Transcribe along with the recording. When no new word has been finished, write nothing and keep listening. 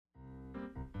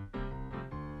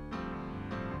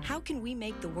How can we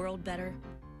make the world better?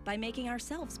 By making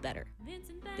ourselves better.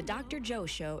 The Dr. Joe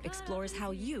Show explores how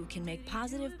you can make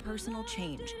positive personal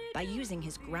change by using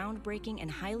his groundbreaking and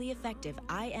highly effective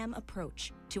I Am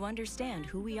approach to understand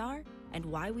who we are and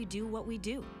why we do what we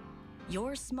do.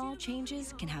 Your small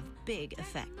changes can have big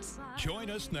effects.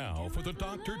 Join us now for the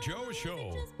Dr. Joe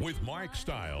Show with Mark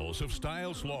Stiles of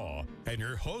Stiles Law and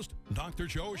your host, Dr.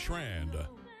 Joe Schrand.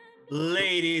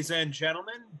 Ladies and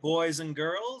gentlemen, boys and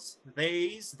girls,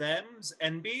 theys, thems,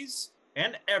 NBs,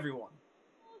 and everyone,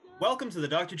 welcome to the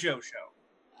Dr. Joe Show.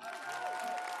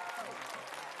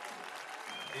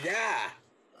 Yeah.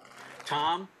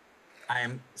 Tom, I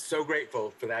am so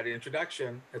grateful for that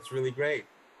introduction. That's really great.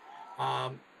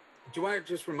 Do you want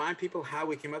to just remind people how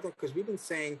we came up with it? Because we've been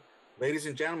saying, ladies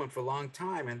and gentlemen, for a long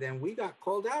time, and then we got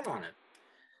called out on it.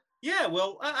 Yeah,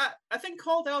 well, I think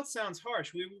called out sounds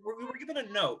harsh. We were given a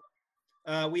note.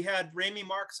 We had Rami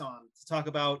Marks on to talk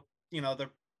about,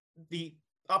 the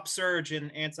upsurge in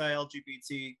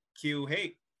anti-LGBTQ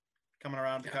hate coming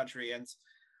around the country. And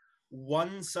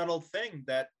one subtle thing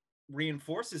that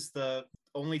reinforces the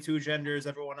only two genders,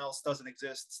 everyone else doesn't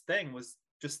exist thing was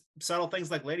just subtle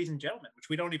things like ladies and gentlemen, which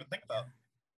we don't even think about.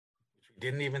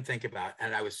 Didn't even think about.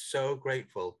 And I was so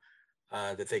grateful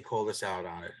that they called us out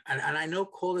on it. And I know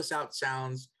call us out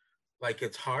sounds like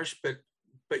it's harsh, but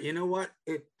you know what?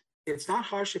 It's not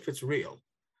harsh if it's real.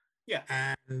 Yeah.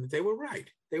 And they were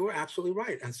right. They were absolutely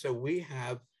right. And so we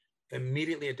have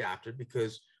immediately adapted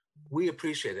because we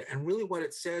appreciate it. And really what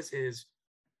it says is,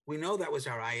 we know that was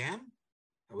our I Am.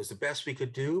 That was the best we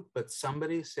could do. But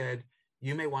somebody said,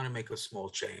 you may want to make a small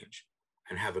change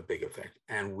and have a big effect.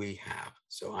 And we have.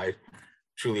 So I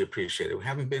truly appreciate it. We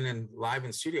haven't been live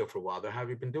in studio for a while, though. How have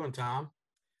you been doing, Tom?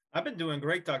 I've been doing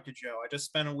great, Dr. Joe. I just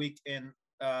spent a week in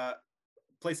a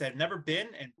place I've never been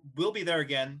and will be there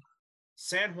again.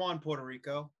 San Juan, Puerto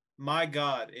Rico. My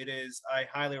God, it is. I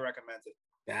highly recommend it.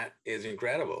 That is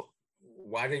incredible.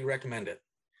 Why do you recommend it?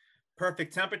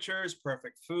 Perfect temperatures,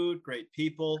 perfect food, great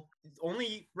people. The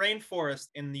only rainforest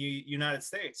in the United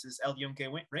States is El Yunque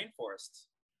Rainforest.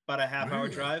 About a half-hour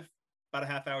drive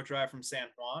from San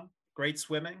Juan. Great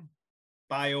swimming,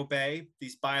 bio bay,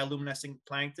 these bioluminescent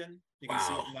plankton you can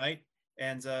see at night.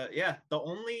 And the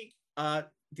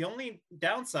only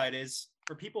downside is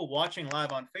for people watching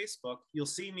live on Facebook, you'll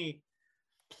see me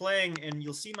playing and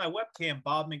you'll see my webcam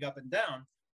bobbing up and down.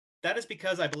 That is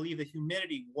because I believe the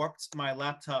humidity warped my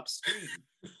laptop screen.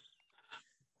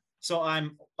 So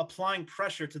I'm applying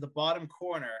pressure to the bottom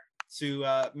corner to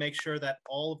make sure that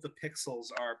all of the pixels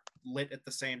are lit at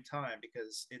the same time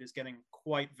because it is getting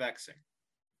quite vexing.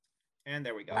 And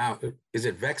there we go. Wow. Is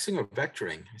it vexing or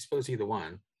vectoring? I suppose either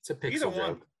one. It's a pixel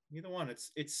joke. Either one.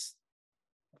 It's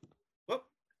whoop.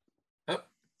 Oh.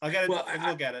 I'll get it. Well,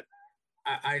 we'll get it.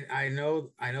 I know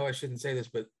I shouldn't say this,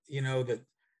 but you know that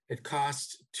it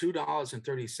costs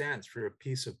 $2.30 for a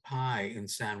piece of pie in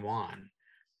San Juan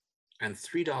and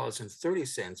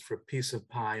 $3.30 for a piece of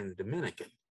pie in the Dominican.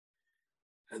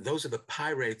 Those are the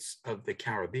pie rates of the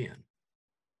Caribbean.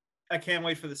 I can't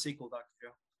wait for the sequel, Dr.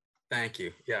 Joe. Thank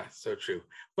you. Yeah, so true.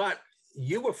 But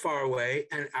you were far away,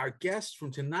 and our guest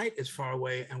from tonight is far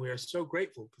away, and we are so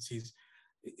grateful because he's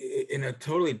in a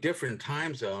totally different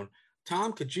time zone.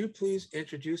 Tom, could you please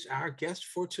introduce our guest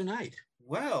for tonight?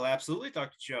 Well, absolutely,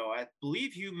 Dr. Joe. I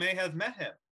believe you may have met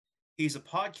him. He's a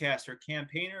podcaster,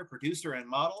 campaigner, producer, and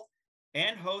model,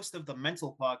 and host of the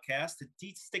Mental Podcast to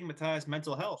destigmatize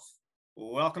mental health.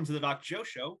 Welcome to the Dr. Joe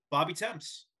Show, Bobby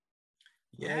Temps.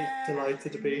 Yeah,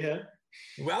 delighted to be here.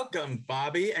 Welcome,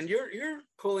 Bobby. And you're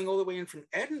calling all the way in from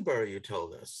Edinburgh, you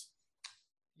told us.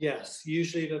 Yes,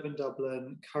 usually live in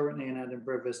Dublin, currently in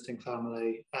Edinburgh visiting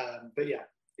family. But yeah,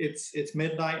 it's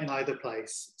midnight in either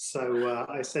place. So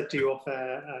I said to you off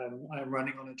air, I'm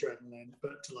running on adrenaline,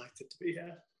 but delighted to be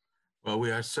here. Well,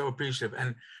 we are so appreciative.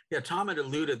 And yeah, Tom had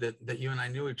alluded that you and I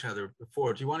knew each other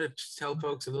before. Do you want to tell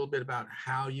folks a little bit about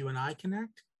how you and I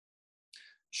connect?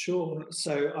 Sure.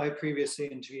 So I previously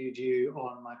interviewed you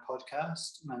on my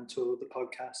podcast, the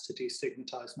podcast to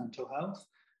destigmatize mental health.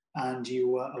 And you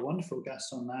were a wonderful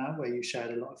guest on there where you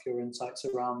shared a lot of your insights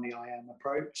around the I Am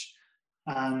approach.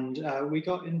 And we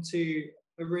got into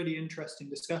a really interesting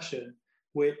discussion,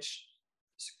 which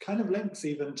kind of links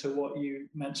even to what you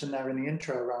mentioned there in the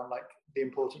intro around like the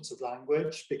importance of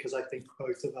language, because I think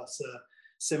both of us are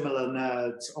similar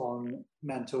nerds on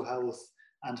mental health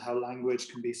and how language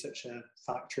can be such a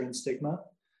factor in stigma.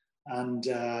 And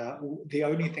the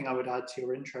only thing I would add to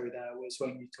your intro there was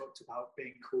when you talked about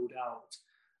being called out.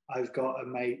 I've got a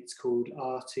mate called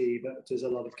Artie that does a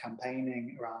lot of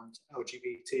campaigning around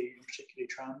LGBT and particularly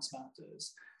trans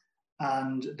matters.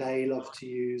 and they love to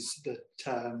use the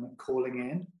term calling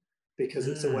in because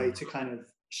it's a way to kind of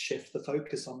shift the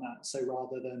focus on that. So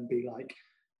rather than be like,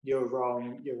 you're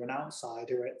wrong, you're an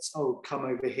outsider, it's, oh, come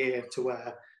over here to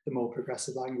where the more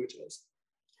progressive language is.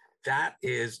 That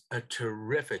is a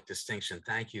terrific distinction.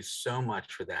 Thank you so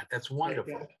much for that. That's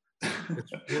wonderful.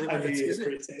 It's really I really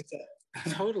appreciate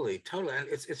it. Totally. And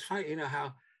it's funny, you know,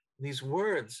 how these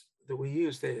words that we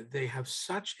use, they have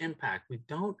such impact. We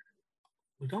don't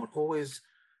always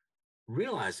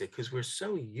realize it because we're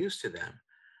so used to them.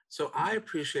 So I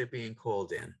appreciate being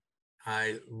called in.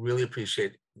 I really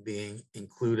appreciate being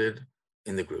included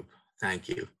in the group. Thank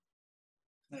you.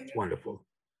 It's wonderful.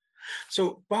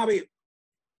 So Bobby,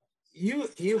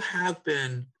 you have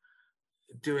been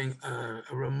doing a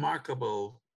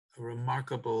remarkable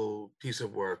piece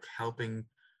of work helping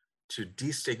to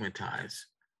destigmatize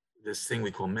this thing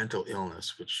we call mental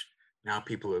illness, which now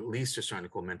people at least are starting to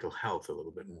call mental health a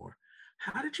little bit more.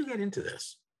 How did you get into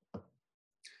this?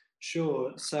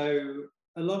 Sure. So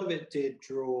a lot of it did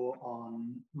draw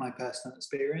on my personal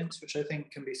experience, which I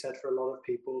think can be said for a lot of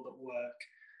people that work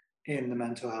in the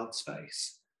mental health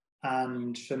space.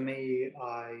 And for me,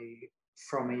 I,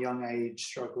 from a young age,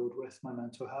 struggled with my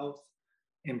mental health.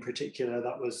 In particular,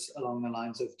 that was along the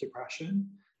lines of depression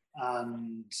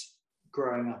and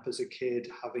growing up as a kid,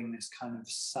 having this kind of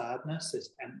sadness, this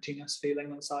emptiness feeling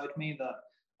inside me that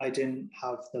I didn't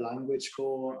have the language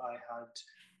for. I had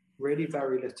really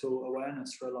very little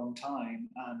awareness for a long time,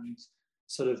 and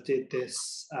sort of did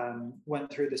this,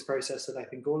 went through this process that I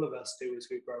think all of us do as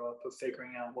we grow up, of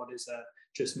figuring out what is a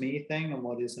just me thing and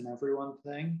what is an everyone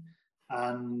thing.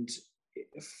 And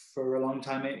for a long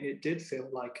time, it did feel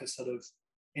like a sort of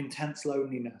intense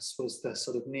loneliness was the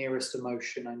sort of nearest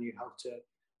emotion I knew how to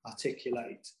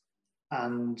articulate.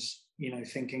 And, you know,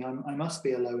 thinking I must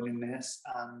be alone in this.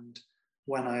 And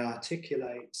when I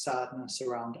articulate sadness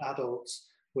around adults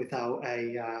without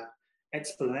a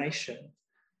explanation,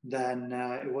 then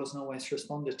it wasn't always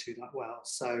responded to that well.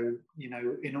 So, you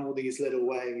know, in all these little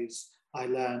ways, I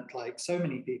learned, like so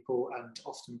many people, and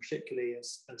often particularly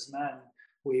as men,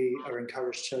 we are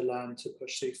encouraged to learn to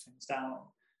push these things down.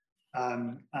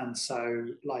 And so,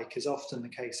 like is often the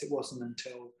case, it wasn't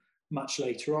until much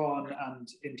later on, and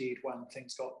indeed when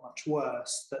things got much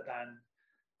worse, that then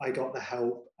I got the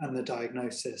help and the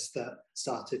diagnosis that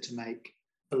started to make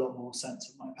a lot more sense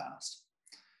of my past.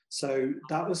 So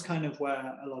that was kind of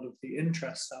where a lot of the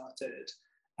interest started.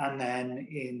 And then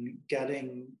in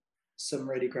getting some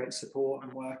really great support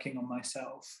and working on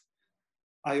myself,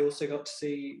 I also got to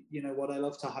see, you know, what I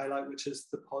love to highlight, which is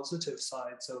the positive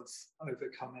sides of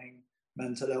overcoming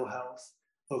mental ill health,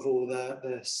 of all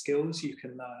the skills you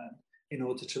can learn in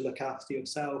order to look after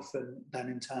yourself and then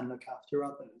in turn look after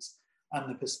others, and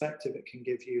the perspective it can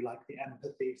give you, like the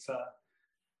empathy for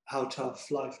how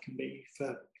tough life can be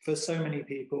for so many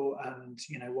people, and,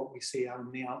 you know, what we see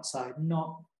on the outside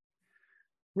not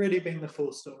really being the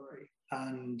full story.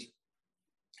 And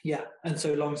yeah, and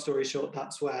so long story short,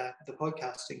 that's where the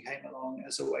podcasting came along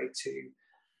as a way to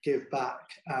give back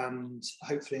and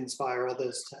hopefully inspire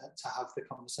others to have the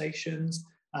conversations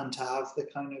and to have the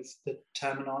kind of the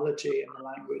terminology and the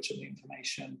language and the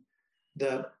information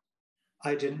that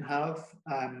I didn't have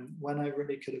when I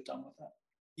really could have done with it.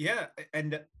 Yeah,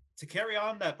 and to carry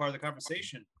on that part of the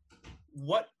conversation,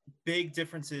 what big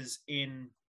differences in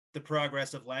the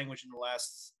progress of language in the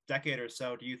last decade or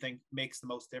so do you think makes the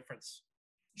most difference?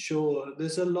 Sure,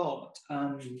 there's a lot.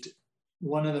 And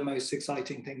one of the most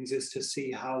exciting things is to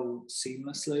see how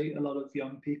seamlessly a lot of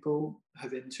young people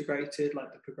have integrated,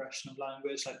 like the progression of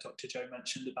language, like Dr. Joe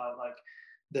mentioned about like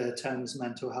the terms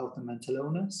mental health and mental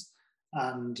illness.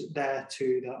 And there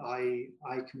too, that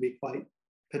I can be quite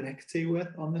pernickety with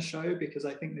on the show, because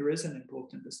I think there is an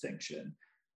important distinction.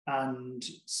 And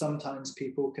sometimes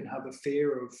people can have a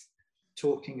fear of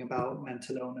talking about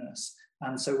mental illness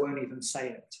and so won't even say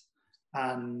it.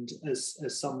 And as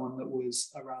someone that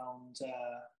was around,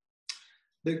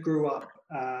 that grew up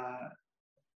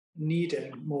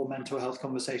needing more mental health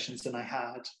conversations than I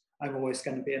had, I'm always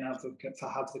going to be an advocate for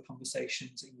have the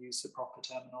conversations and use the proper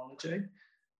terminology.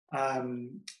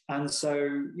 And so,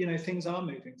 you know, things are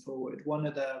moving forward. One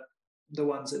of the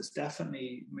ones that's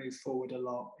definitely moved forward a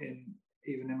lot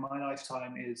even in my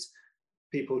lifetime is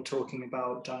people talking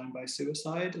about dying by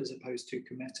suicide as opposed to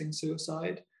committing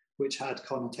suicide, which had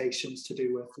connotations to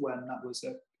do with when that was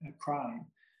a crime,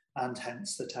 and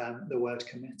hence the word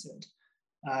committed.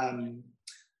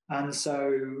 And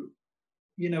so,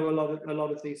 you know, a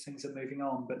lot of these things are moving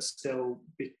on, but still,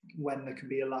 when there can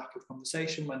be a lack of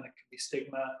conversation, when there can be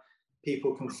stigma,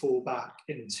 people can fall back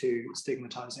into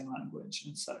stigmatizing language.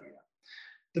 And so, yeah,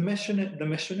 The mission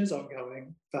is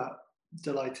ongoing, but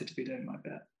delighted to be doing my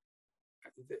bit.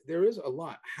 There is a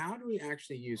lot. How do we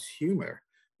actually use humor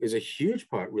is a huge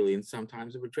part, really, in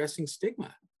sometimes of addressing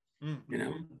stigma. Mm-hmm. You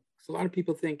know, so a lot of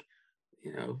people think,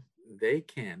 you know,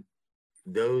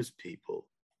 those people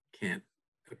can't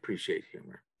appreciate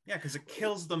humor. Yeah, because it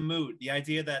kills the mood. The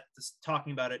idea that just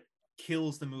talking about it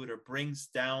kills the mood or brings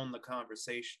down the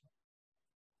conversation.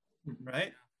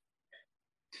 Right?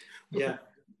 Yeah.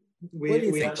 What do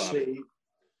you We think, actually,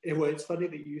 it's funny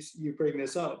that you bring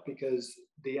this up, because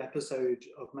the episode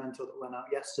of Mental that went out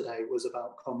yesterday was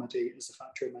about comedy as a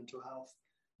factor in mental health.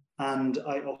 And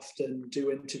I often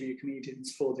do interview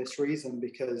comedians for this reason,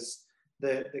 because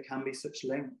there can be such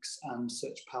links and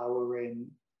such power in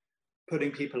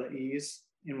putting people at ease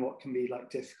in what can be like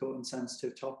difficult and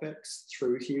sensitive topics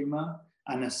through humor,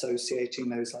 and associating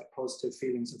those like positive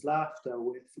feelings of laughter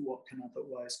with what can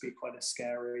otherwise be quite a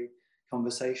scary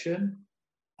conversation.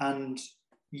 And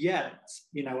yet,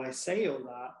 you know, I say all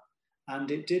that, and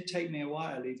it did take me a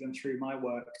while, even through my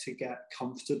work, to get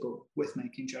comfortable with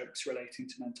making jokes relating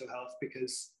to mental health,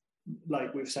 because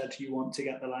like we've said, you want to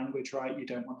get the language right, you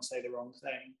don't want to say the wrong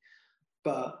thing.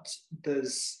 But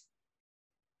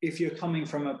if you're coming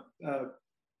from a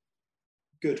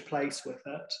good place with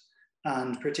it,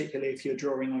 and particularly if you're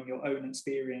drawing on your own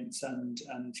experience and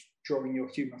drawing your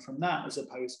humor from that, as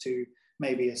opposed to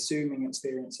maybe assuming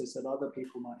experiences that other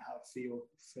people might have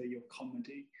for your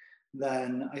comedy,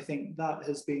 then I think that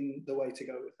has been the way to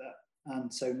go with it.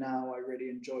 And so now I really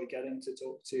enjoy getting to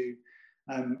talk to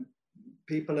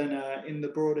people in the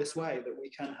broadest way, that we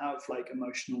can have like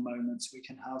emotional moments, we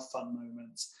can have fun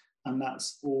moments, and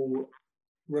that's all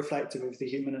reflective of the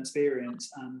human experience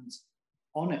and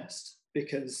honest,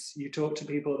 because you talk to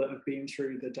people that have been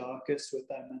through the darkest with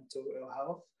their mental ill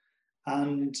health,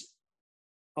 and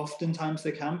oftentimes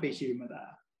there can be humor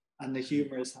there, and the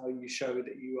humor is how you show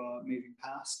that you are moving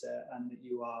past it and that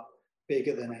you are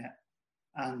bigger than it,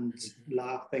 and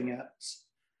laughing at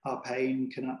our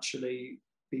pain can actually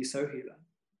be so healing.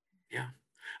 Yeah.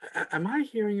 Am I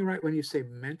hearing you right when you say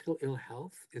mental ill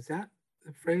health? Is that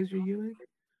the phrase you're using?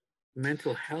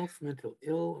 Mental health, mental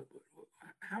ill?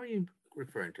 How are you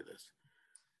referring to this?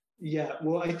 Yeah,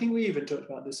 well, I think we even talked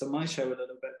about this on my show a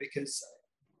little bit, because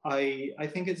I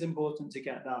think it's important to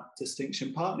get that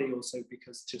distinction, partly also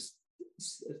because just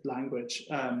language,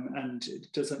 and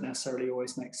it doesn't necessarily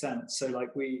always make sense. So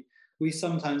like we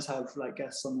sometimes have like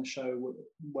guests on the show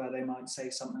where they might say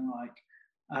something like,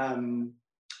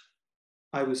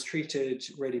 I was treated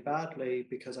really badly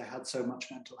because I had so much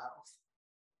mental health.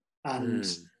 And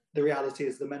the reality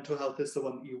is the mental health is the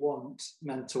one that you want.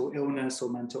 Mental illness or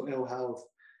mental ill health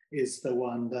is the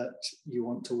one that you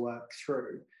want to work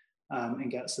through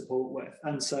and get support with.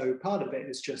 And so part of it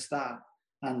is just that.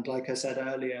 And like I said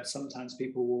earlier, sometimes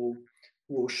people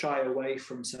will shy away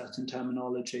from certain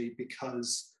terminology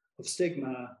because of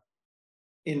stigma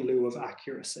in lieu of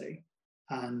accuracy.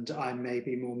 And I may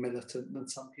be more militant than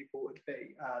some people would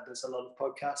be. There's a lot of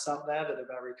podcasts out there that are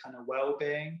very kind of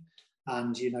well-being,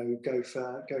 and you know, go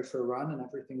for a run and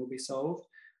everything will be solved.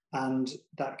 And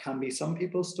that can be some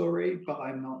people's story, but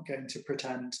I'm not going to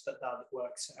pretend that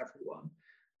works for everyone.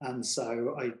 And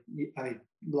so I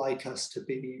like us to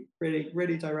be really,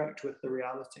 really direct with the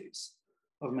realities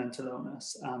of mental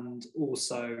illness, and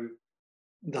also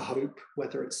the hope,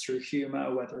 whether it's through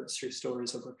humor, whether it's through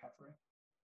stories of recovery.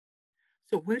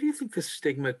 So where do you think the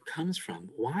stigma comes from?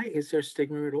 Why is there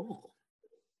stigma at all?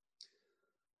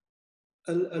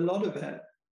 A lot of it,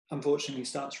 unfortunately,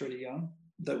 starts really young,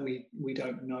 that we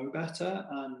don't know better.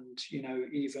 And, you know,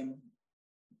 even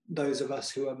those of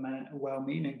us who are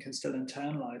well-meaning can still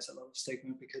internalize a lot of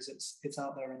stigma because it's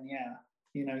out there in the air.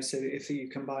 You know, so if you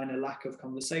combine a lack of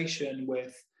conversation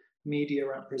with media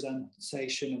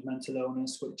representation of mental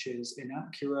illness, which is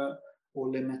inaccurate or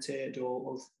limited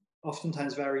or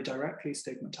oftentimes very directly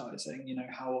stigmatizing, you know,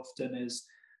 how often is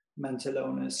mental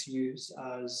illness used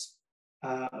as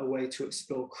a way to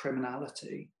explore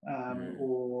criminality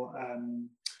or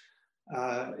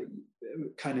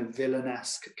kind of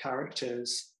villainesque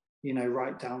characters, you know,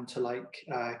 right down to like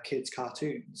kids'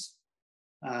 cartoons.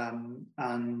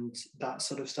 And that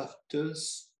sort of stuff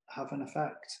does have an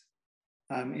effect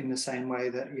in the same way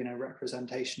that, you know,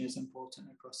 representation is important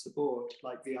across the board.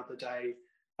 Like the other day,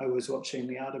 I was watching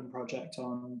The Adam Project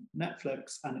on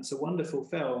Netflix, and it's a wonderful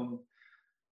film.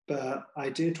 But I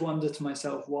did wonder to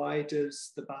myself, why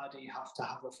does the baddie have to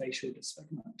have a facial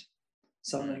disfigurement?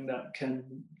 Something that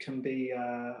can be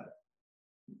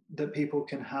that people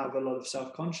can have a lot of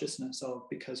self-consciousness of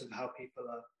because of how people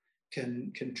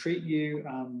can treat you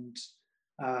and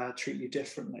treat you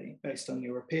differently based on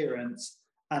your appearance.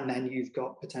 And then you've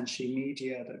got potentially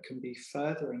media that can be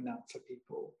furthering that for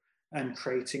people and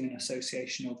creating an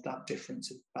association of that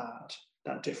difference is bad.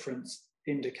 That difference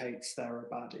indicates they're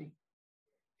a baddie.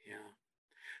 Yeah.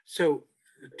 So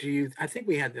I think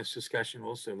we had this discussion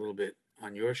also a little bit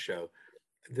on your show,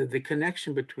 the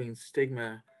connection between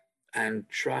stigma and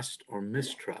trust or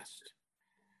mistrust.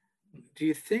 Do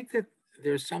you think that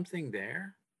there's something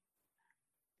there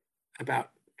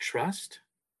about trust?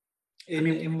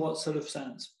 In what sort of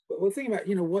sense? Well, think about,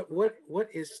 what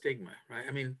is stigma, right?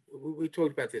 I mean, we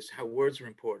talked about this, how words are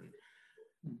important.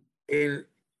 In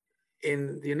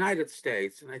the United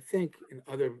States, and I think in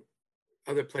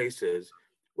other places,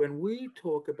 when we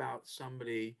talk about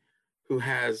somebody who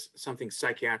has something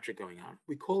psychiatric going on,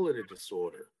 we call it a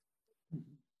disorder.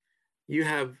 You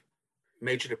have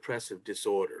major depressive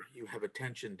disorder, you have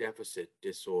attention deficit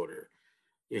disorder,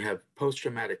 you have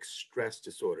post-traumatic stress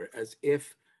disorder, as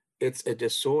if it's a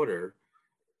disorder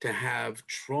to have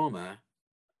trauma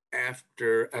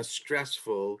after a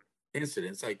stressful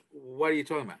incident. It's like, what are you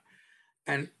talking about?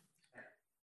 And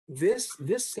this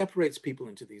separates people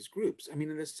into these groups. I mean,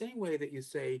 in the same way that you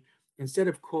say, instead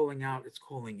of calling out, it's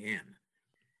calling in.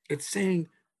 It's saying,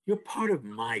 you're part of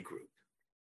my group.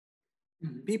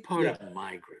 Be part of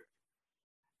my group.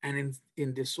 And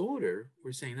in disorder,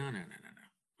 we're saying, no.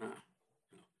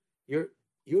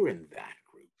 You're in that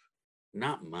group,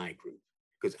 not my group,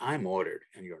 because I'm ordered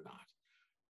and you're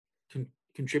not.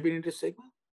 Contributing to stigma?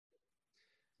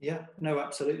 Yeah, no,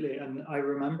 absolutely. And I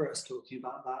remember us talking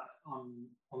about that on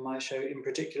my show. In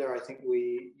particular, I think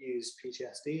we use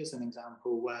PTSD as an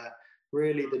example where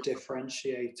really the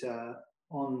differentiator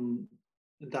on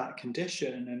that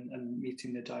condition and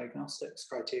meeting the diagnostics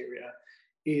criteria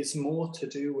is more to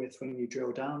do with, when you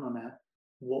drill down on it,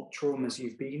 what traumas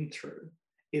you've been through.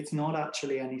 It's not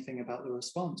actually anything about the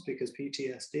response, because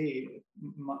PTSD,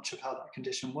 much of how that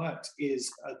condition works,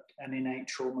 is an innate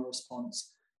trauma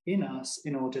response in us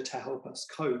in order to help us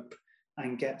cope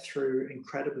and get through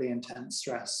incredibly intense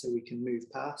stress so we can move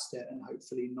past it and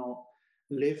hopefully not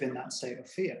live in that state of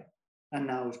fear. And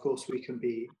now, of course, we can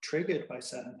be triggered by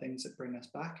certain things that bring us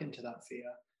back into that fear.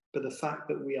 But the fact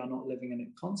that we are not living in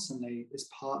it constantly is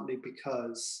partly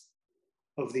because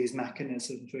of these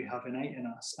mechanisms we have innate in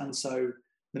us. And so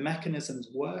the mechanisms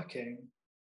working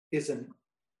isn't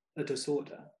a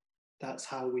disorder. That's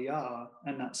how we are,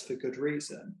 and that's for good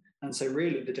reason. And so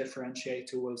really the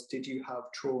differentiator was, did you have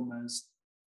traumas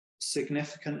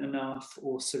significant enough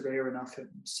or severe enough in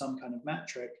some kind of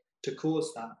metric to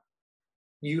cause that?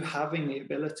 You having the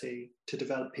ability to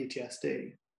develop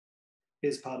PTSD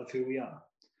is part of who we are.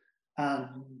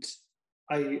 And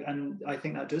I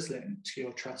think that does link to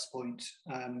your trust point,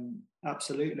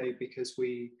 absolutely, because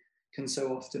we can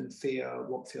so often fear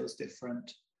what feels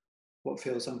different, what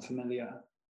feels unfamiliar.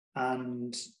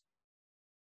 And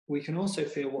we can also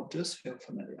fear what does feel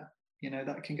familiar.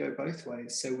 That can go both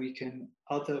ways. So we can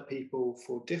other people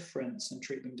for difference and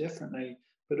treat them differently,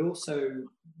 but also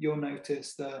you'll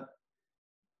notice that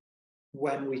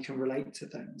when we can relate to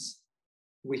things,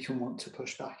 we can want to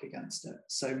push back against it.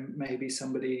 So maybe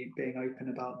somebody being open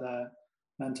about their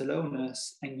mental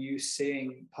illness and you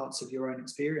seeing parts of your own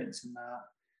experience in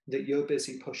that you're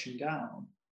busy pushing down,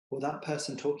 well, that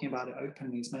person talking about it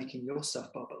openly is making your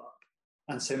stuff bubble up.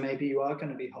 And so maybe you are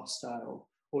going to be hostile,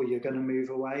 or you're going to move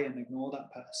away and ignore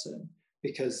that person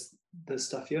because there's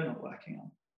stuff you're not working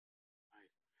on.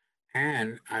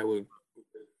 And I would,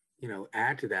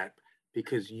 add to that,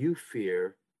 because you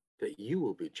fear that you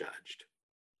will be judged.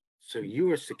 So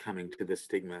you are succumbing to the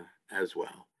stigma as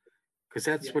well, because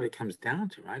that's what it comes down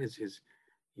to, right? Is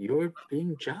you're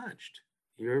being judged.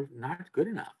 You're not good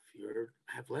enough. You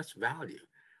have less value,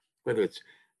 whether it's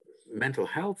mental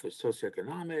health or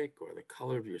socioeconomic or the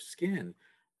color of your skin.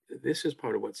 This is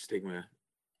part of what stigma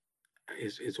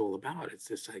is all about. It's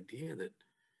this idea that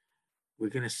we're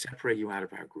going to separate you out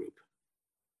of our group.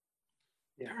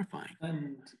 Terrifying.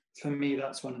 And for me,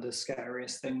 that's one of the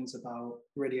scariest things about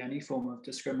really any form of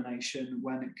discrimination,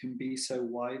 when it can be so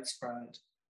widespread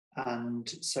and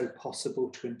so possible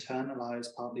to internalize,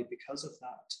 partly because of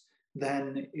that.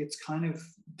 Then it's kind of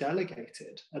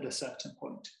delegated at a certain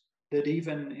point, that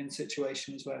even in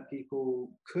situations where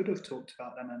people could have talked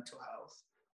about their mental health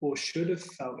or should have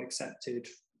felt accepted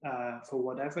for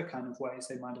whatever kind of ways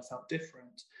they might have felt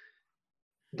different,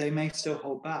 they may still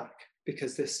hold back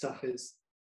because this stuff is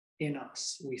in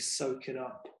us. We soak it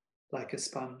up like a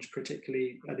sponge,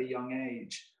 particularly at a young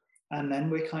age. And then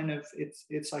we're kind of,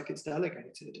 it's like it's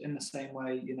delegated in the same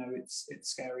way, it's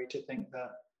scary to think that,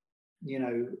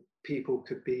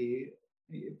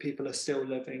 people are still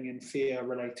living in fear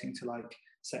relating to like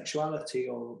sexuality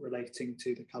or relating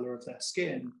to the color of their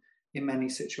skin in many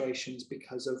situations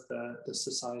because of the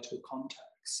societal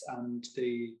context and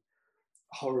the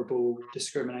horrible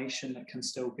discrimination that can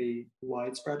still be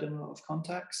widespread in a lot of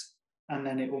contexts. And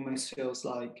then it almost feels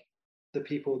like the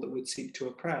people that would seek to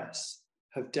oppress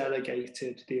have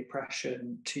delegated the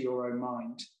oppression to your own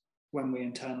mind when we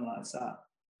internalize that.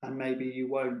 And maybe you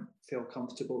won't feel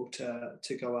comfortable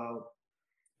to go out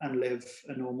and live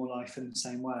a normal life in the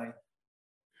same way.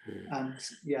 And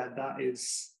yeah, that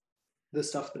is the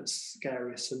stuff that's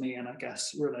scariest for me, and I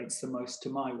guess relates the most to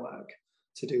my work,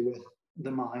 to do with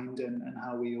the mind and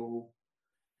how we all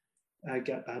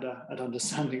get better at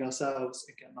understanding ourselves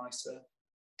and get nicer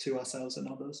to ourselves and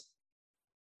others.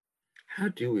 How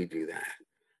do we do that?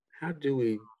 How do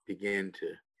we begin to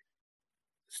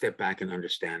step back and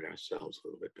understand ourselves a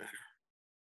little bit better?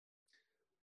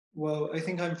 Well, I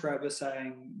think I'm forever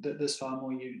saying that there's far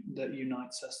more that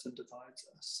unites us than divides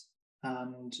us.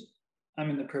 And I'm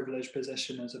in the privileged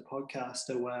position as a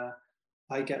podcaster where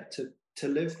I get to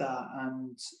live that.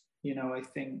 And, you know, I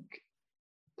think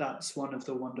that's one of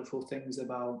the wonderful things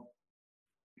about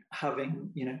having,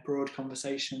 you know, broad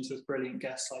conversations with brilliant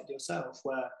guests like yourself,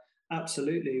 where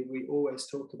absolutely we always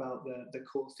talk about the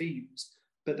core themes,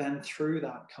 but then through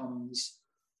that comes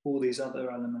all these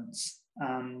other elements.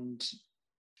 And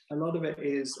a lot of it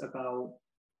is about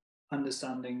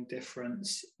understanding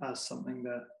difference as something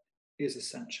that is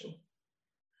essential.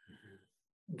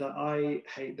 That I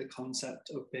hate the concept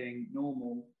of being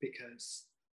normal because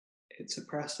it's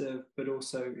oppressive, but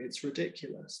also it's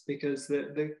ridiculous, because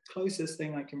the closest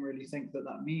thing I can really think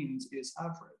that means is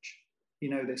average. You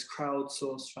know, this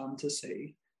crowdsourced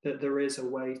fantasy that there is a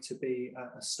way to be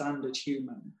a standard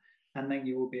human and then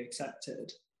you will be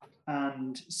accepted.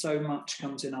 And so much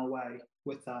comes in our way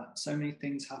with that. So many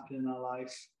things happen in our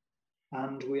life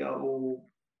and we are all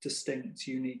distinct,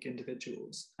 unique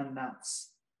individuals. And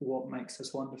that's what makes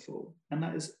us wonderful. And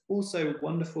that is also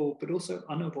wonderful, but also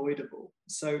unavoidable.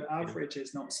 So average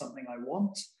is not something I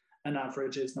want, and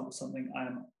average is not something I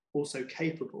am also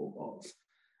capable of.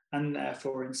 And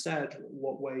therefore, instead,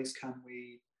 what ways can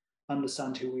we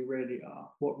understand who we really are?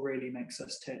 What really makes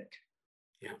us tick?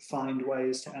 Yeah. Find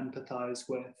ways to empathize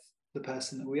with the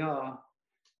person that we are.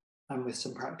 And with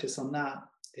some practice on that,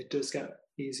 it does get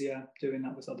easier doing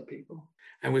that with other people.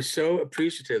 And we're so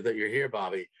appreciative that you're here,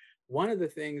 Bobby. One of the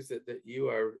things that you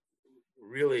are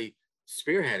really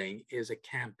spearheading is a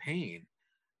campaign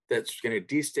that's going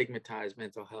to destigmatize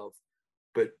mental health,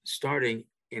 but starting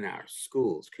in our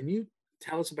schools. Can you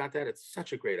tell us about that? It's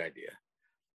such a great idea.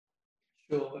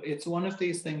 Sure. It's one of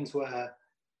these things where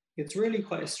it's really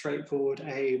quite a straightforward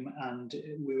aim. And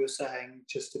we were saying,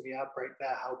 just to the outbreak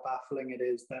there, how baffling it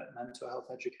is that mental health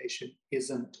education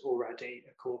isn't already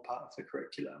a core part of the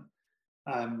curriculum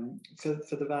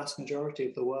for the vast majority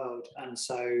of the world. And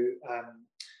so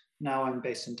now I'm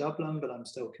based in Dublin, but I'm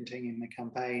still continuing the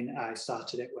campaign. I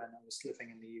started it when I was living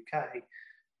in the UK.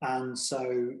 And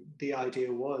so the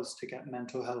idea was to get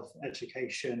mental health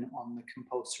education on the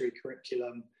compulsory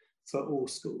curriculum for all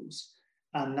schools.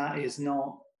 And that is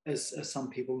not, as some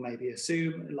people maybe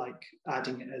assume, like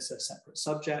adding it as a separate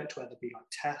subject, where there be like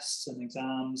tests and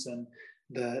exams and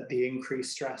the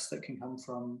increased stress that can come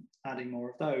from adding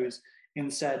more of those.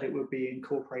 Instead, it would be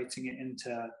incorporating it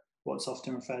into what's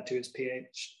often referred to as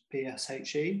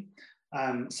PSHE.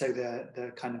 So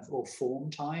the kind of, or form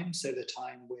time. So the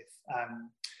time with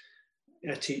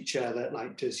a teacher that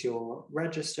like does your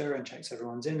register and checks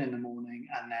everyone's in the morning.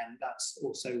 And then that's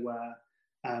also where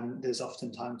there's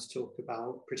often time to talk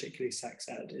about, particularly sex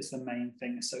ed is the main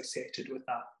thing associated with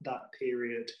that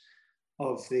period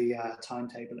of the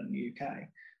timetable in the UK.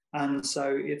 And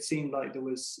so it seemed like there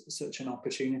was such an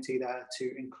opportunity there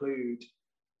to include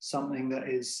something that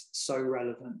is so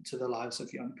relevant to the lives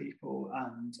of young people.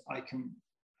 And I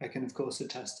can of course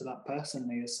attest to that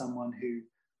personally, as someone who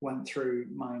went through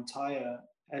my entire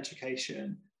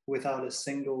education without a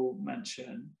single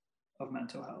mention of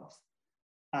mental health.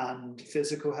 And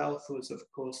physical health was, of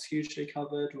course, hugely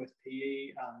covered with PE.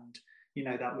 And, you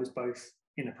know, that was both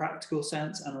in a practical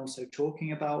sense and also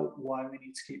talking about why we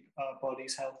need to keep our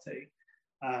bodies healthy.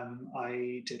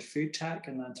 I did food tech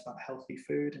and learned about healthy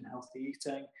food and healthy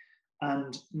eating,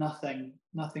 and nothing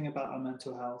about our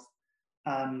mental health.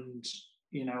 And,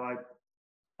 you know,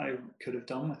 I could have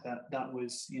done with that. That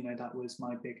was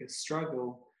my biggest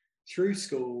struggle through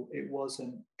school. It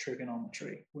wasn't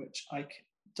trigonometry, which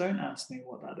don't ask me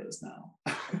what that is now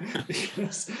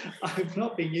because I've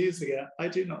not been using it. I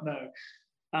do not know.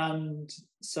 And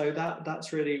so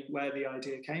that's really where the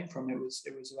idea came from. It was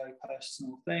a very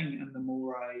personal thing, and the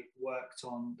more I worked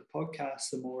on the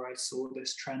podcast, the more I saw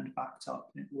this trend backed up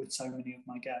with so many of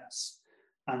my guests.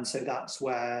 And so that's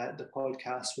where the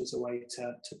podcast was a way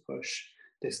to push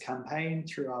this campaign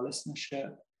through our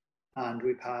listenership. And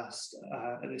we passed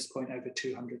at this point over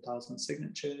 200,000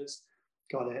 signatures,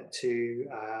 got it to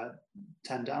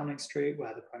 10 Downing Street,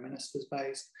 where the Prime Minister is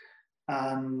based,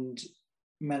 and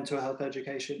mental health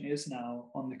education is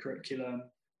now on the curriculum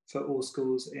for all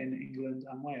schools in England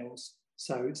and Wales.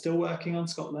 So it's still working on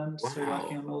Scotland, still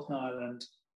working on Northern Ireland.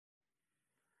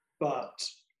 But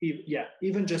yeah,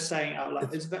 even just saying out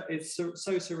loud, it's so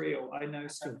surreal. I know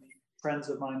so many friends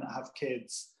of mine that have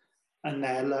kids and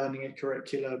they're learning a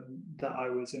curriculum that I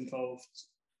was involved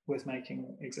with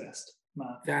making exist.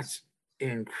 That's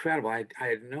incredible. I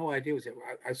had no idea.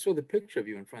 I saw the picture of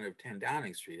you in front of 10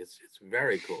 Downing Street. It's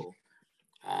very cool.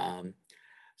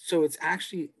 So it's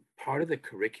actually part of the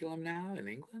curriculum now in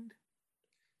England?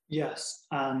 Yes,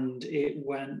 and it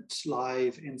went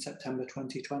live in September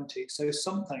 2020. So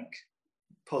something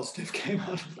positive came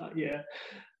out of that year.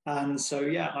 And so,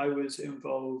 yeah, I was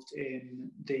involved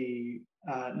in the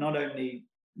not only,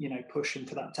 pushing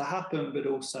for that to happen, but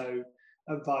also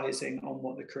advising on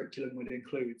what the curriculum would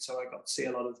include. So I got to see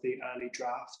a lot of the early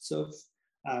drafts of,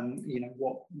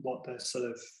 what the sort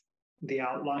of the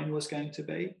outline was going to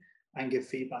be, and give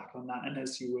feedback on that. And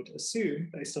as you would assume,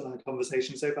 based on our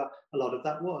conversation so far, a lot of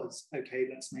that was, okay,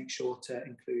 let's make sure to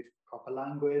include proper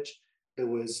language.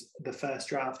 The first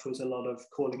draft was a lot of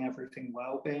calling everything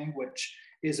well-being, which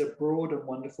is a broad and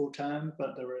wonderful term,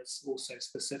 but there is also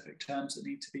specific terms that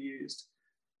need to be used.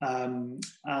 And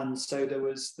so there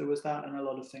was that, and a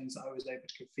lot of things that I was able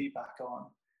to give feedback on.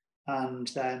 And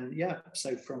then,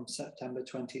 so from September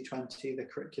 2020, the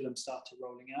curriculum started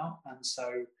rolling out. And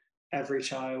so every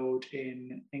child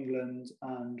in England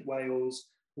and Wales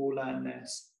will learn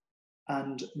this.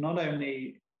 And not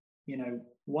only,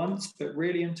 once, but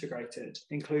really integrated,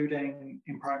 including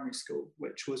in primary school,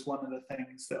 which was one of the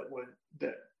things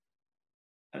that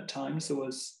at times there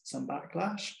was some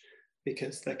backlash,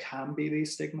 because there can be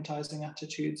these stigmatizing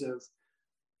attitudes of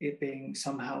it being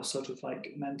somehow sort of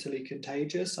like mentally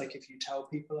contagious. Like if you tell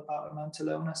people about a mental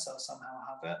illness, they'll somehow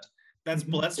have it.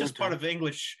 That's just part of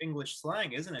English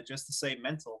slang, isn't it? Just to say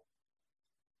mental.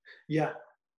 Yeah,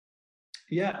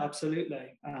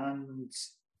 absolutely. And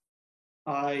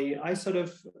I sort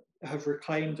of have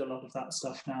reclaimed a lot of that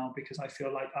stuff now, because I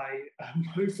feel like I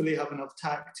hopefully have enough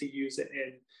tact to use it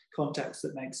in context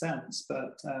that makes sense.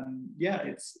 But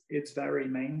it's very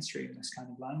mainstream, this kind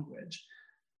of language.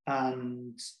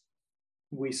 And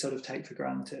we sort of take for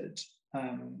granted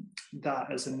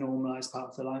that as a normalized part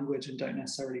of the language, and don't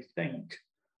necessarily think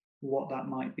what that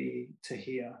might be to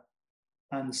hear.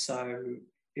 And so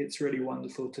it's really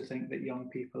wonderful to think that young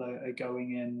people are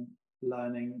going in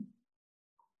learning,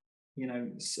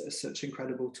 such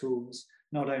incredible tools,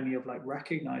 not only of like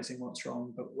recognizing what's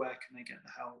wrong, but where can they get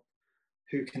the help,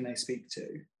 who can they speak to.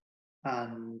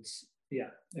 And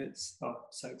it's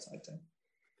so exciting.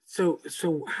 So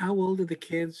how old are the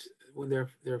kids when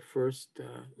they're first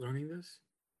learning this?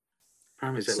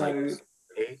 Is it like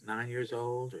 8, 9 years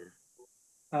old,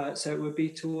 or? So it would be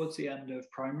towards the end of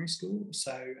primary school.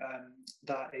 So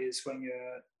that is when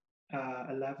you're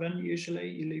 11. Usually,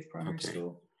 you leave primary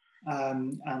school,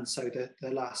 and so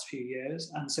the last few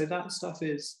years. And so that stuff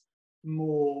is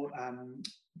more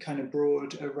kind of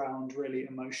broad around really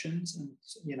emotions, and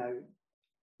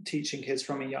teaching kids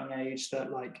from a young age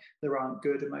that like there aren't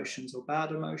good emotions or bad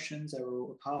emotions. They're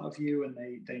all a part of you, and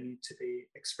they need to be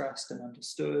expressed and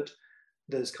understood.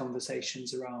 There's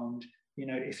conversations around,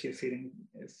 if you're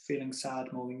feeling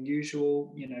sad more than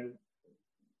usual,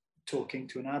 talking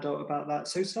to an adult about that.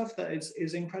 So stuff that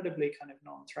is incredibly kind of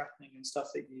non-threatening, and stuff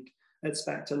that you'd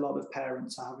expect a lot of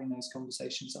parents are having those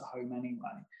conversations at home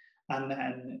anyway. And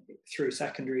then through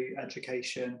secondary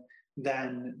education,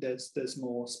 then there's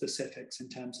more specifics in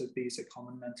terms of these are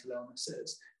common mental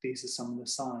illnesses, these are some of the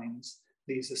signs,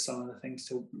 these are some of the things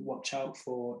to watch out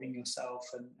for in yourself,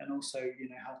 and also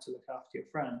how to look after your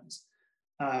friends,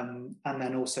 and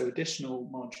then also additional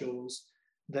modules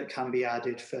that can be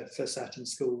added for certain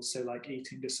schools. So like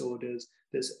eating disorders,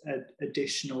 there's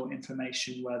additional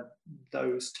information where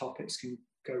those topics can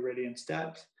go really into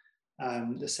depth.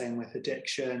 The same with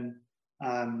addiction,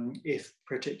 if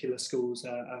particular schools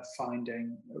are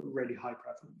finding really high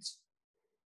prevalence.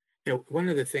 One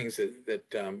of the things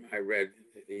that I read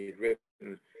that he'd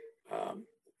written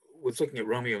was looking at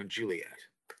Romeo and Juliet,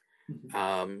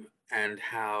 and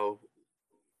how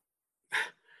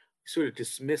sort of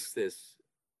dismissed this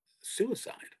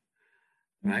suicide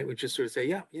right? We just sort of say,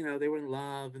 yeah, they were in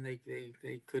love and they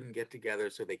couldn't get together,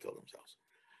 so they killed themselves.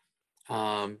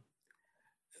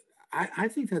 I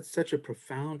think that's such a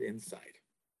profound insight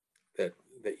that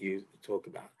you talk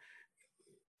about.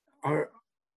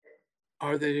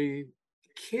 Are the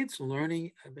kids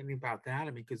learning about that?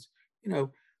 I mean, because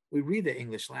we read the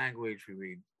English language, we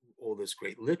read all this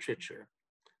great literature,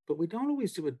 but we don't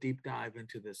always do a deep dive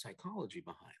into the psychology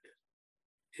behind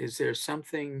it. Is there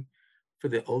something for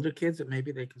the older kids that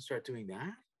maybe they can start doing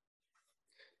that?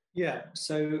 Yeah,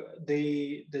 so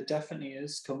there definitely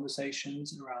is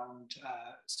conversations around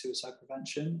suicide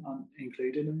prevention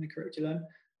included in the curriculum.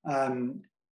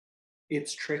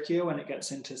 It's trickier when it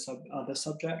gets into other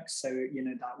subjects. So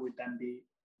that would then be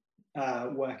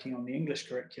working on the English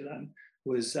curriculum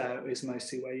is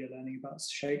mostly where you're learning about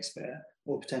Shakespeare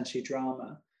or potentially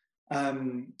drama.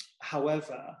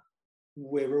 However,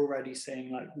 we're already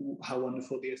seeing like how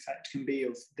wonderful the effect can be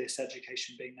of this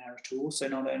education being there at all. So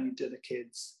not only do the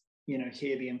kids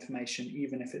hear the information,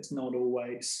 even if it's not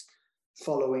always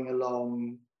following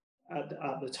along at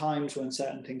the times when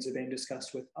certain things are being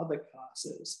discussed with other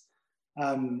classes,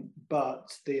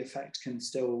 but the effect can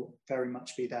still very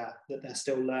much be there, that they're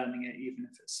still learning it, even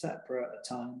if it's separate at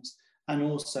times. And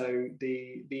also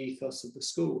the ethos of the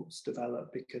schools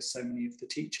develop because so many of the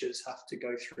teachers have to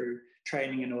go through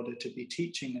training in order to be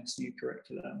teaching this new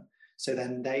curriculum. So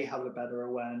then they have a better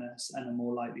awareness and are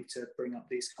more likely to bring up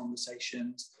these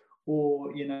conversations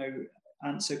or,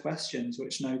 answer questions,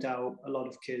 which no doubt a lot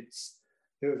of kids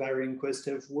who are very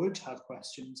inquisitive would have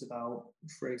questions about,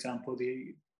 for example,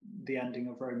 the ending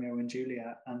of Romeo and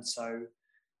Juliet. And so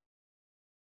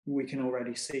we can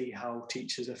already see how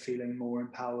teachers are feeling more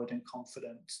empowered and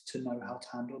confident to know how to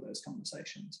handle those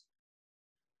conversations.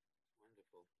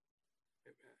 Wonderful.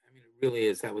 I mean, it really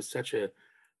is. That was such a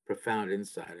profound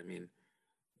insight. I mean,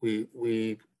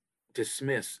 we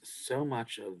dismiss so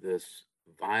much of this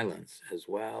violence as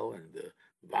well, and the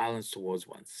violence towards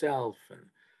oneself,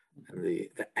 and the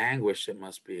anguish that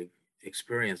must be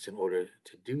experienced in order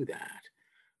to do that,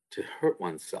 to hurt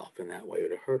oneself in that way or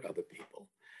to hurt other people.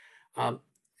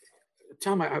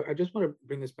 Tom, I just want to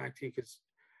bring this back to you because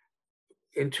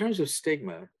in terms of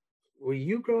stigma, were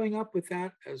you growing up with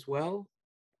that as well,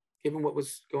 given what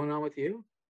was going on with you?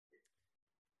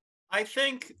 I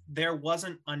think there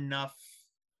wasn't enough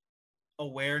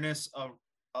awareness of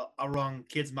around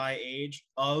kids my age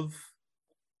of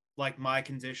like my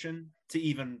condition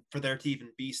for there to even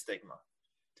be stigma,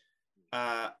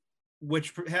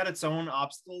 which had its own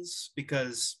obstacles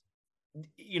because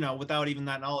without even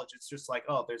that knowledge, it's just like,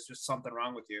 oh, there's just something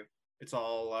wrong with you. It's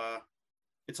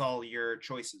all your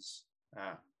choices,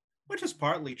 which is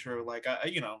partly true. Like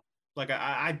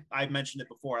I mentioned it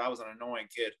before. I was an annoying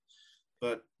kid,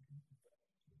 but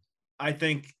I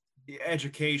think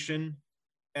education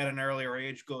at an earlier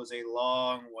age goes a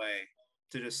long way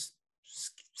to just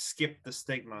skip the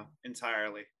stigma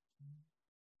entirely.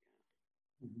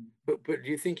 But do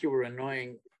you think you were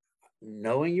annoying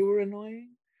knowing you were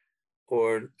annoying,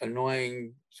 or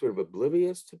annoying sort of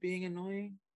oblivious to being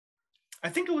annoying? I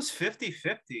think it was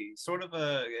 50-50, sort of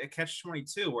a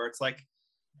catch-22, where it's like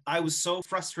I was so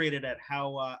frustrated at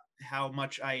how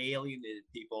much I alienated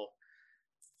people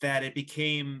that it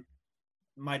became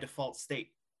my default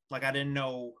state. Like I didn't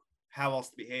know how else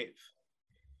to behave.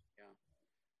 Yeah.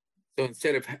 So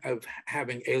instead of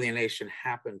having alienation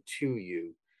happen to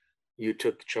you, you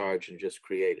took charge and just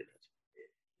created it.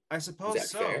 I suppose Is that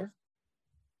so. fair?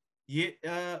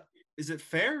 Yeah. Is it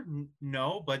fair?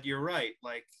 No, but you're right.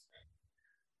 Like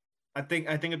I think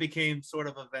it became sort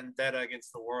of a vendetta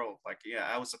against the world. Like, yeah,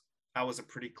 I was a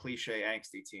pretty cliche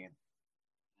angsty teen.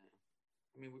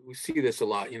 I mean, we see this a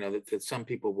lot, that some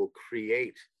people will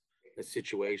create a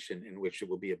situation in which it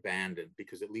will be abandoned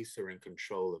because at least they're in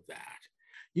control of that.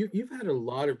 You've had a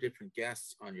lot of different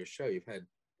guests on your show. You've had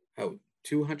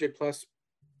 200 plus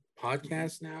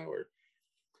podcasts now, or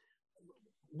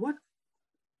what?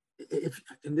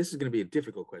 And this is going to be a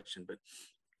difficult question, but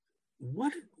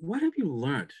what have you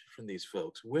learned from these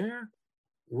folks? Where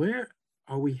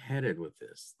are we headed with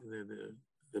this?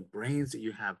 The brains that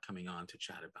you have coming on to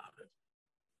chat about it.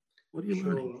 What are you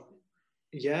learning?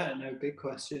 Yeah, no, big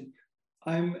question.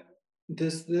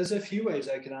 There's a few ways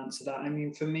I could answer that. I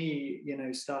mean, for me,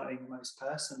 starting most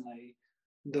personally,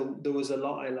 there was a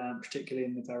lot I learned, particularly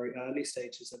in the very early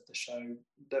stages of the show,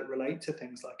 that relate to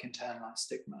things like internalized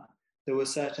stigma. There were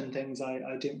certain things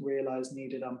I didn't realize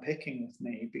needed unpicking with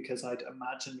me because I'd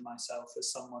imagined myself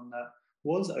as someone that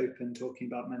was open talking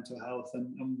about mental health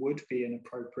and would be an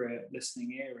appropriate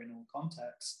listening ear in all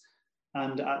contexts.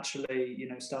 And actually,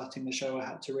 starting the show, I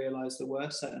had to realize there were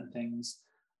certain things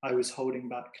I was holding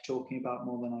back talking about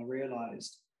more than I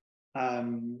realized.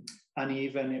 And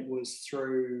even it was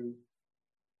through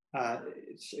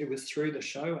the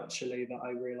show actually that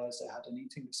I realized I had an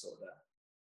eating disorder.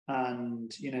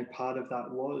 And, you know, part of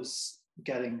that was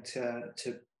getting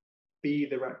to be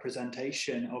the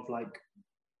representation of like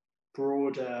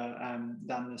broader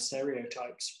than the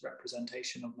stereotypes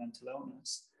representation of mental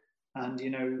illness. And, you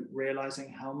know,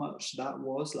 realizing how much that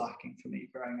was lacking for me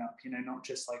growing up, you know, not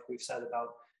just like we've said about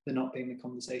there not being the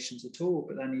conversations at all,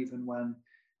 but then even when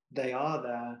they are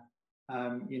there,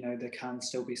 you know, there can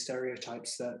still be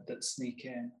stereotypes that sneak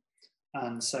in.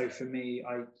 And so for me,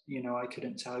 I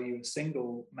couldn't tell you a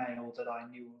single male that I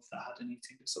knew of that had an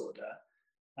eating disorder,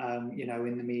 you know,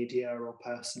 in the media or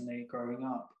personally growing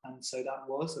up. And so that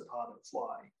was a part of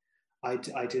why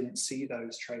I didn't see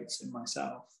those traits in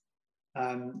myself.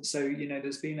 So, you know,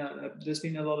 there's been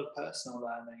a lot of personal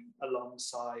learning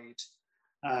alongside,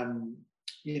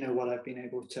 you know, what I've been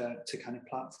able to kind of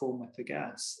platform with the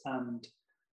guests. And,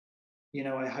 you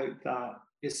know, I hope that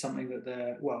is something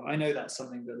that I know that's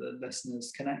something that the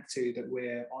listeners connect to, that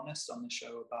we're honest on the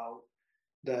show about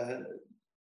the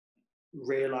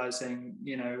realizing,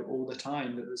 you know, all the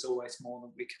time that there's always more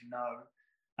that we can know.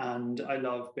 And I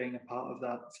love being a part of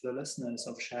that for the listeners,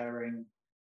 of sharing,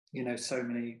 you know, so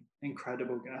many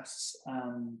incredible guests.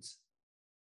 And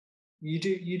you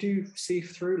do see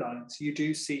through lines, you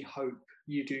do see hope,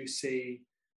 you do see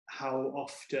how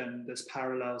often there's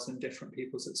parallels in different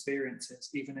people's experiences,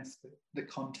 even if the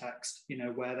context, you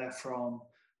know, where they're from,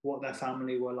 what their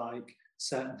family were like,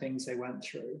 certain things they went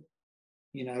through.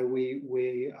 You know,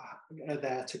 we are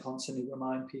there to constantly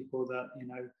remind people that, you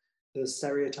know, the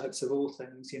stereotypes of all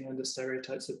things, you know, the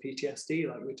stereotypes of PTSD,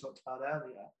 like we talked about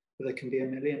earlier, but there can be a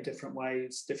million different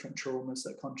ways, different traumas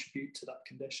that contribute to that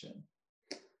condition.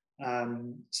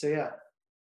 So yeah,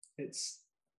 it's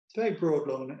a very broad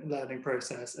learning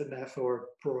process, and therefore a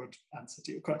broad answer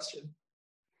to your question.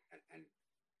 And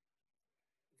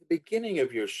the beginning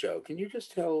of your show, can you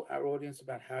just tell our audience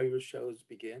about how your shows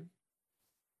begin?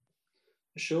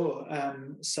 Sure.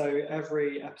 So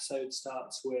every episode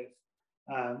starts with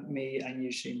me and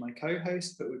usually my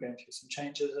co-host, but we're going through some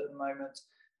changes at the moment,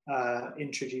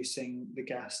 introducing the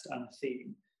guest and a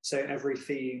theme. So every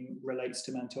theme relates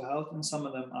to mental health, and some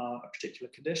of them are a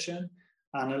particular condition,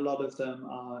 and a lot of them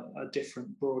are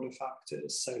different broader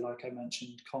factors. So like I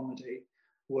mentioned, comedy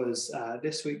was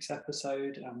this week's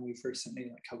episode, and we've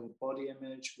recently covered body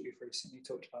image. We've recently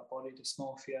talked about body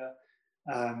dysmorphia.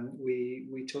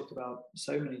 We talk about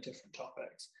so many different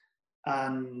topics,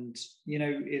 and you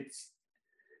know,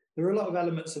 there are a lot of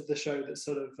elements of the show that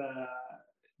sort of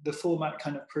the format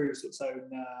kind of proves its own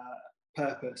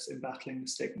purpose in battling the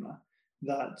stigma,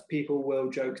 that people will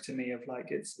joke to me of like,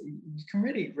 you can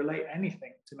really relate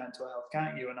anything to mental health,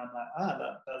 can't you? And I'm like,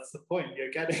 that's the point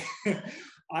you're getting.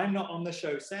 I'm not on the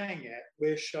show saying it,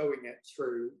 we're showing it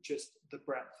through just the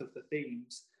breadth of the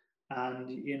themes, and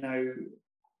you know,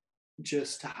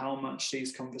 just how much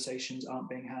these conversations aren't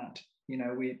being had. You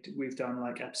know, we've done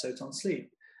like episodes on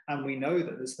sleep, and we know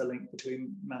that there's the link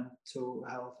between mental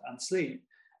health and sleep,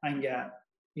 and yet,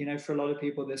 you know, for a lot of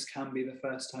people this can be the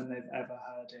first time they've ever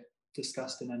heard it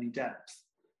discussed in any depth.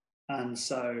 And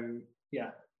so yeah,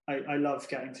 I love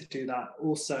getting to do that.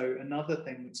 Also, another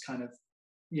thing that's kind of,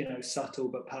 you know, subtle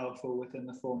but powerful within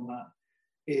the format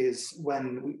is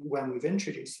when we've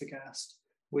introduced the guest,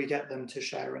 we get them to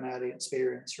share an early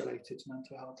experience related to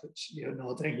mental health, which you're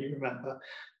nodding, you remember.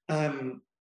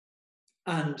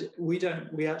 And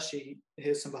we actually,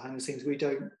 here's some behind the scenes, we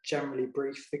don't generally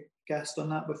brief the guest on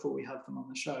that before we have them on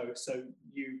the show. So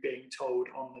you being told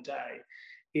on the day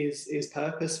is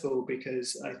purposeful,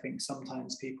 because I think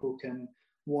sometimes people can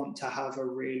want to have a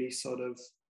really sort of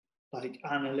like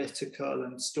analytical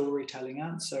and storytelling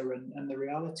answer. And the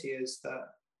reality is that,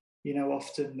 you know,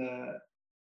 often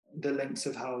the links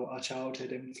of how our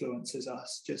childhood influences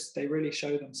us, just they really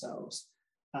show themselves.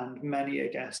 And many a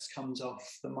guest comes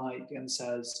off the mic and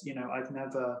says, you know, I've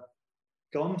never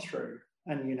gone through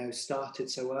and, you know,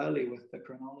 started so early with the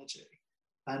chronology.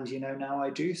 And, you know, now I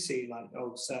do see like,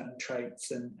 certain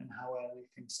traits and how early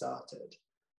things started.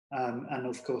 And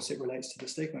of course, it relates to the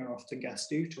stigma. Often guests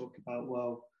do talk about,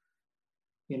 well,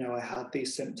 you know, I had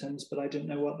these symptoms, but I didn't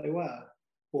know what they were.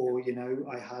 Or, you know,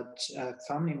 I had a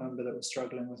family member that was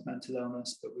struggling with mental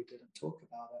illness, but we didn't talk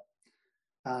about it.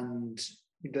 And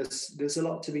there's a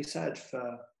lot to be said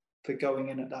for going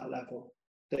in at that level,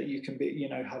 that you can be, you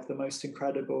know, have the most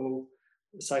incredible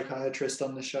psychiatrist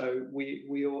on the show.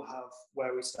 We all have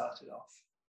where we started off.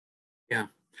 Yeah,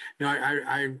 no,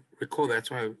 I recall that,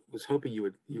 so I was hoping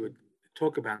you would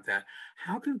talk about that.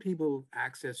 How can people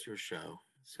access your show?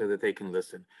 so that they can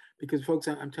listen. Because folks,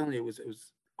 I'm telling you, it was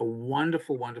a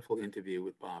wonderful, wonderful interview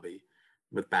with Bobby.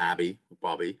 It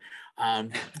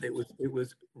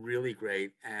was really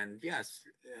great. And yes,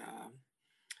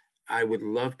 I would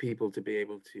love people to be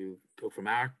able to go from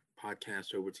our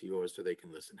podcast over to yours so they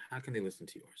can listen. How can they listen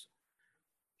to yours?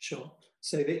 Sure.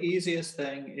 So the easiest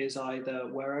thing is either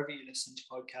wherever you listen to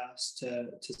podcasts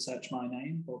to search my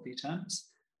name, Bobby Temps,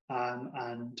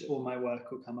 and all my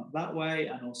work will come up that way,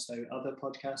 and also other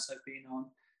podcasts I've been on.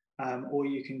 Or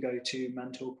you can go to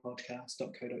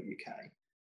mentalpodcast.co.uk.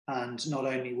 And not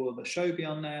only will the show be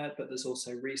on there, but there's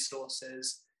also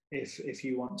resources if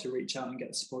you want to reach out and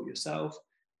get support yourself,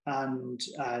 and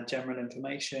general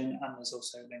information. And there's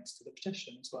also links to the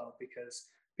petition as well, because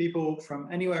people from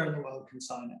anywhere in the world can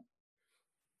sign it.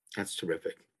 That's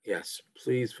terrific. Yes,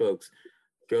 please, folks,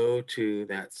 go to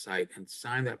that site and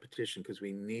sign that petition, because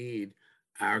we need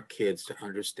our kids to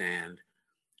understand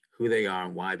who they are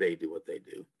and why they do what they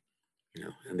do, you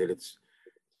know, and that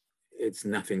it's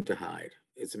nothing to hide.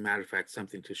 It's a matter of fact,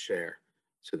 something to share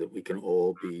so that we can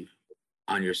all be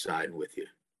on your side and with you.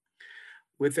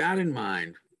 With that in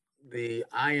mind, the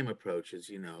I am approach, as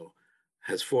you know,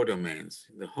 has 4 domains: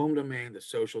 the home domain, the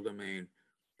social domain,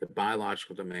 the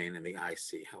biological domain, and the I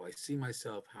see, how I see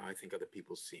myself, how I think other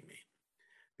people see me.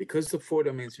 Because the 4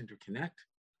 domains interconnect,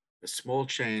 a small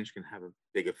change can have a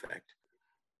big effect.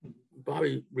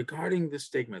 Bobby, regarding the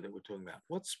stigma that we're talking about,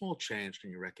 what small change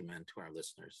can you recommend to our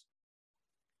listeners?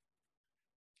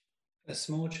 A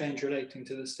small change relating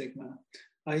to the stigma.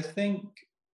 I think,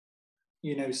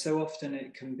 you know, so often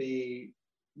it can be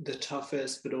the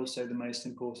toughest, but also the most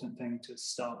important thing to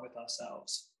start with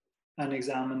ourselves and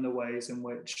examine the ways in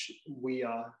which we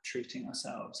are treating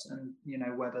ourselves. And, you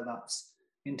know, whether that's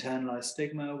internalized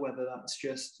stigma, whether that's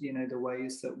just, you know, the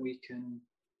ways that we can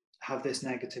have this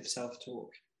negative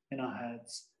self-talk in our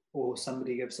heads, or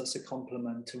somebody gives us a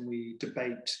compliment and we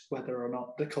debate whether or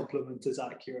not the compliment is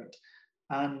accurate.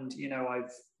 And, you know,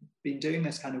 I've been doing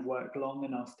this kind of work long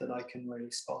enough that I can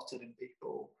really spot it in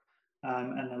people.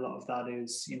 And a lot of that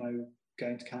is, you know,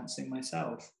 going to counseling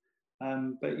myself.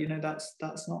 But, you know,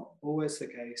 that's not always the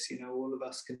case. You know, all of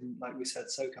us can, like we said,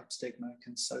 soak up stigma,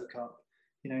 can soak up,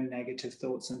 you know, negative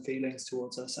thoughts and feelings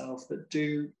towards ourselves that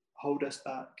do hold us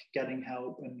back getting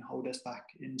help and hold us back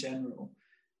in general.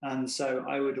 And so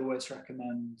I would always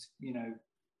recommend, you know,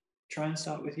 try and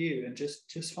start with you and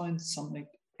just find something,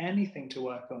 anything to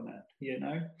work on it. You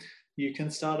know, you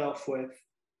can start off with,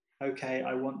 okay,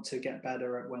 I want to get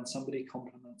better at when somebody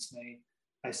compliments me,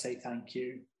 I say thank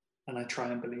you, and I try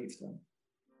and believe them.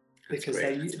 That's because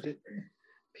great.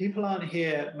 People aren't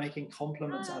here making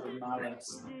compliments out of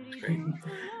malice. That's great.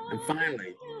 And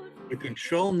finally, you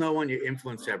control no one, you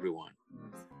influence everyone.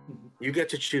 You get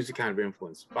to choose the kind of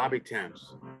influence. Bobby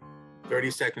Temps, 30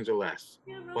 seconds or less.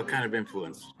 What kind of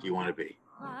influence do you want to be?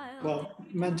 Well,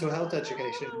 mental health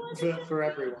education for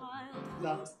everyone.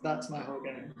 That's my whole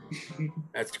game.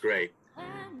 That's great.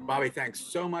 Bobby, thanks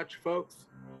so much, folks.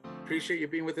 Appreciate you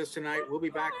being with us tonight. We'll be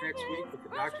back next week with the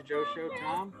Dr. Joe Show.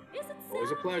 Tom,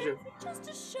 always a pleasure.